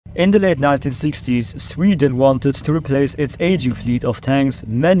In the late 1960s, Sweden wanted to replace its aging fleet of tanks,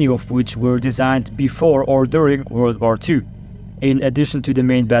 many of which were designed before or during World War II. In addition to the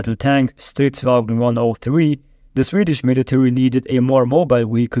main battle tank, Stridsvagn 103, the Swedish military needed a more mobile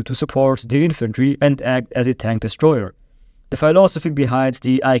vehicle to support the infantry and act as a tank destroyer. The philosophy behind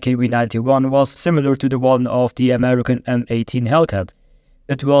the IKV-91 was similar to the one of the American M18 Hellcat.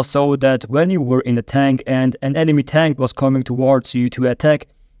 It was so that when you were in a tank and an enemy tank was coming towards you to attack,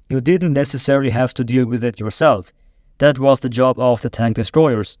 you didn't necessarily have to deal with it yourself. That was the job of the tank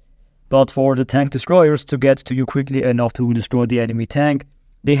destroyers. But for the tank destroyers to get to you quickly enough to destroy the enemy tank,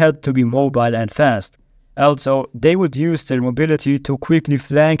 they had to be mobile and fast. Also, they would use their mobility to quickly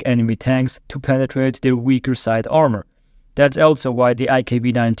flank enemy tanks to penetrate their weaker side armor. That's also why the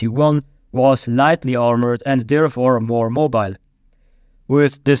IKV-91 was lightly armored and therefore more mobile.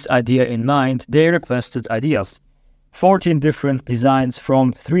 With this idea in mind, they requested ideas. 14 different designs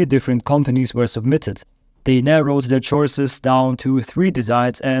from 3 different companies were submitted. They narrowed their choices down to 3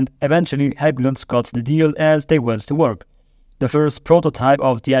 designs and eventually Hägglunds got the deal and they went to work. The first prototype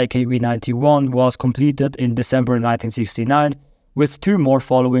of the IKV-91 was completed in December 1969, with 2 more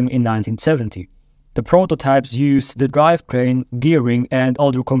following in 1970. The prototypes used the drivetrain, gearing and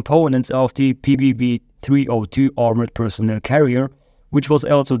other components of the PBV-302 armored personnel carrier, which was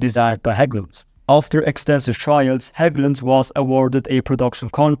also designed by Hägglunds. After extensive trials, Hägglunds was awarded a production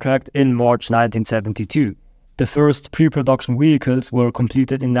contract in March 1972. The first pre-production vehicles were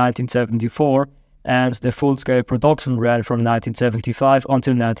completed in 1974, and the full-scale production ran from 1975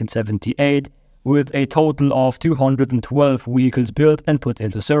 until 1978, with a total of 212 vehicles built and put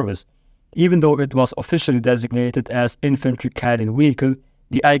into service. Even though it was officially designated as Infantry Cannon Vehicle,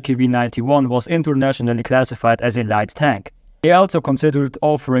 the IKV-91 was internationally classified as a light tank. They also considered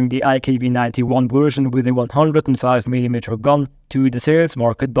offering the IKV-91 version with a 105mm gun to the sales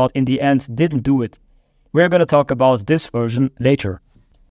market, but in the end didn't do it. We're gonna talk about this version later.